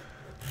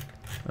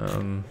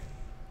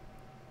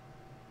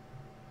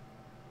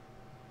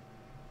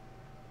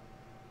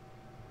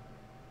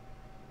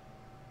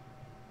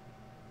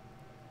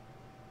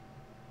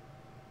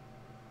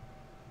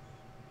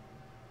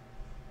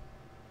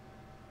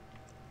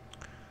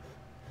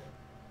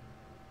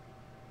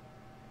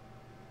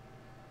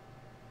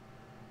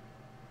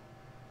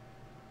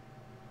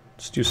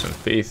 Let's do some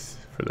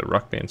faith for the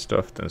rock band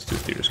stuff. Then let's do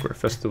Theater Square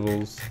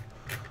festivals.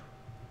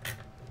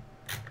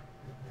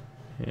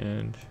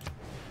 And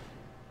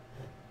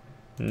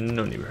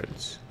no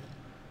neighborhoods.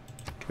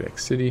 Quebec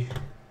City.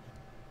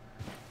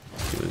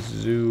 Do a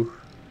zoo.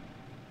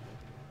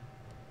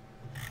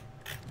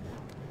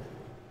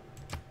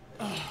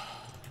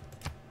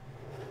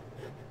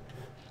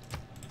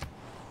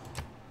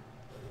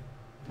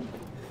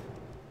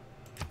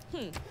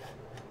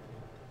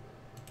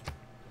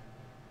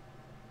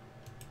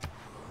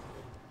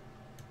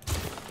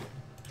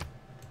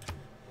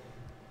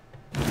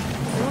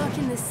 Work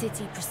in the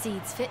city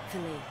proceeds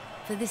fitfully,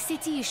 for the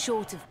city is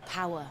short of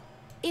power.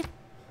 If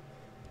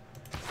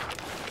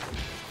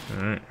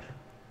Alright.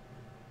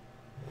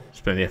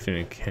 Spend the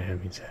afternoon.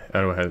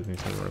 I don't have any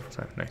wonderful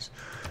time. Nice.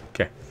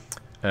 Okay.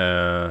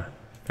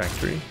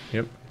 Factory.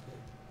 Yep.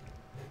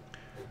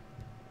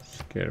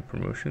 Let's get a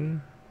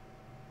promotion.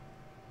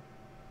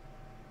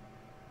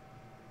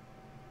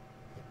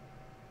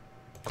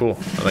 Cool.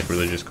 I like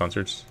religious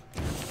concerts.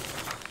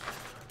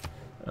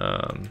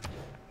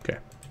 Okay.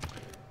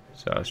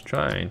 So I was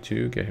trying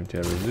to get him to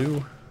have a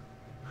zoo.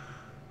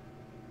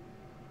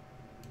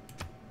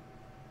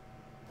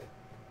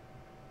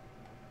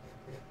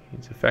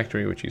 Needs a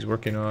factory, which he's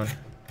working on.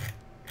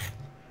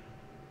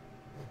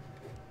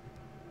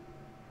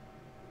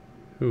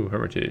 Ooh,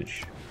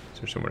 Hermitage. Is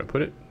there somewhere to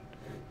put it?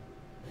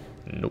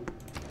 Nope.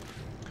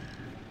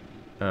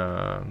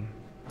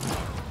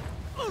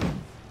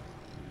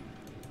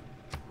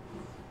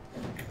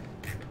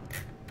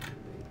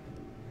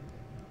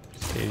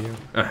 Stadium.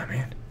 Ah,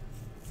 man.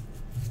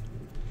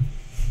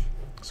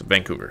 So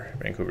Vancouver.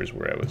 Vancouver's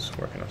where I was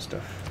working on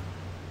stuff.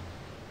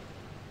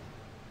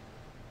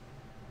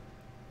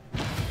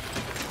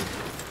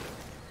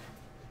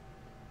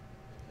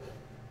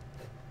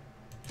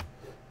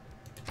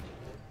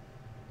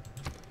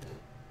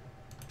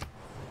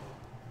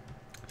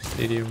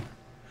 Stadium.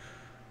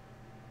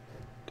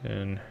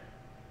 Then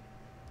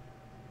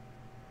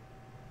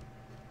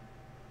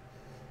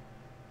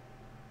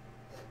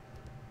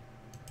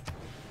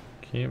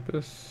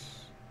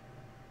campus.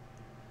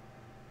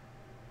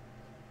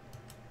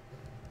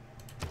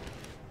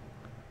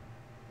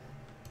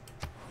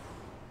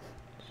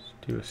 Let's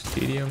do a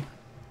stadium.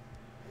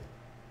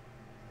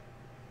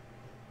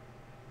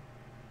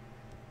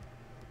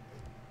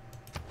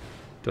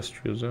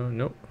 Industrial zone,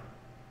 nope.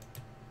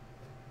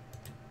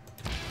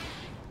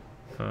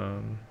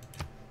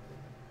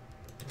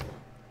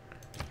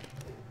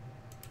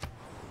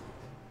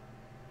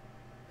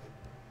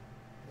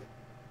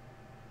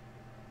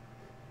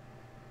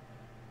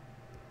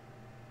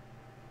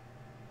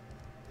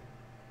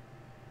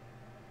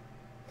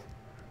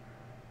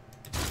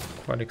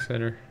 Aquatic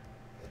Center.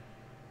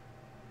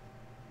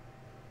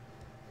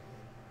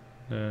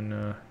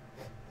 Then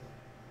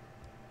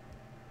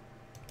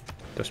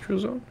industrial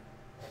zone?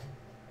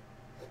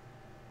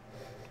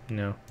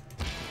 No.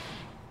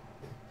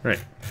 Right.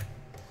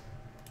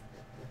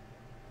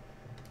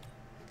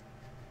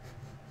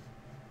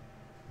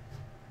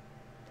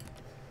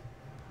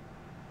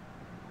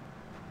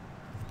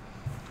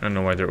 I don't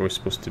know why they're always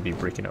supposed to be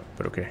breaking up,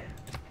 but okay.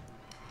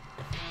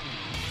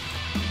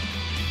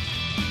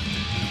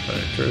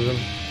 Tourism.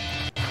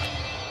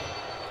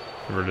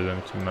 Converted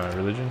them to my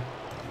religion.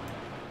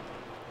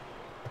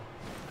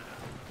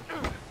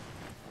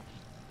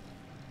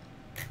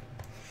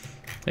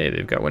 Hey,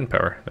 they've got wind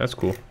power. That's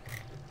cool.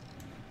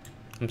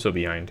 I'm so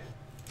behind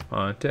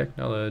on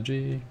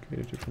technology.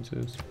 Creative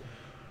differences.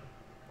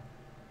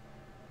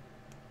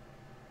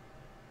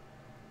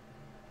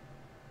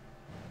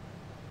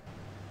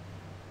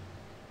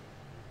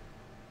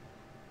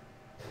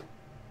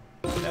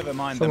 Never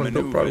mind Someone the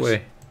built maneuvers.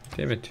 Broadway.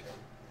 Damn it.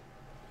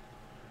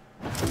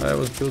 I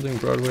was building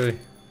Broadway.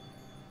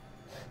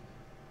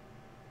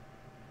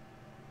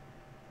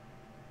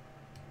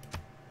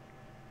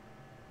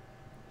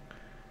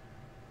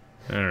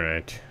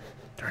 Alright.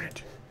 Darn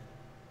it.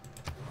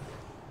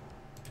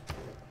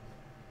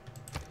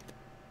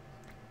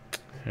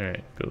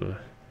 Alright, build a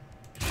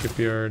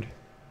shipyard.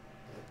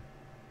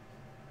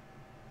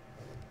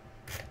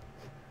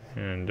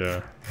 And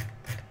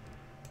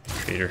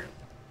trader.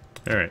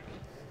 Alright.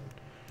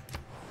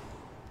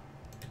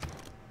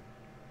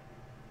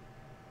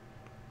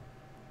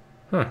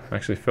 Huh,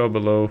 actually fell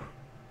below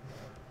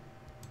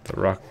the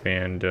rock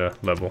band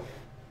level.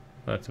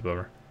 That's a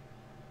bummer.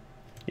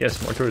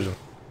 Yes, more tourism.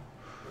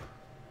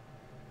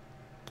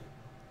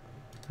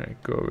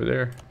 Alright, go over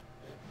there.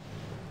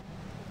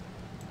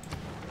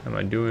 How am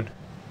I doing?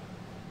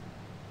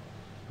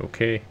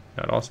 Okay,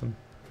 not awesome.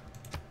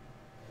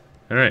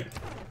 Alright.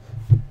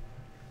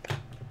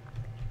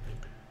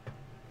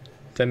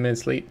 10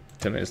 minutes late.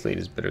 10 minutes late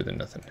is better than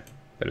nothing.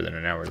 Better than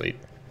an hour late.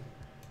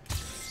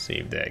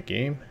 Save that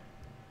game.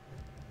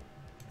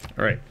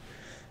 Alright.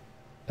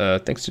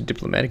 Thanks to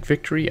diplomatic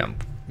victory, I'm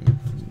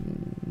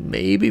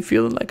maybe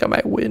feeling like I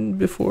might win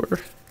before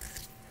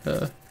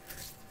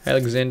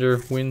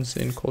Alexander wins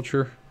in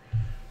culture.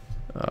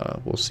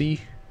 We'll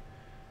see.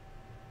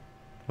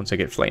 Once I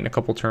get flight in a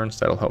couple turns,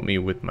 that'll help me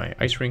with my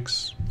ice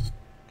rinks.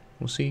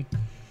 we'll see.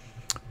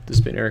 This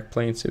has been Eric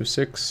playing Civ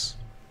 6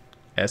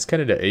 as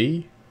Canada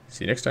A.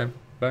 See you next time.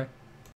 Bye.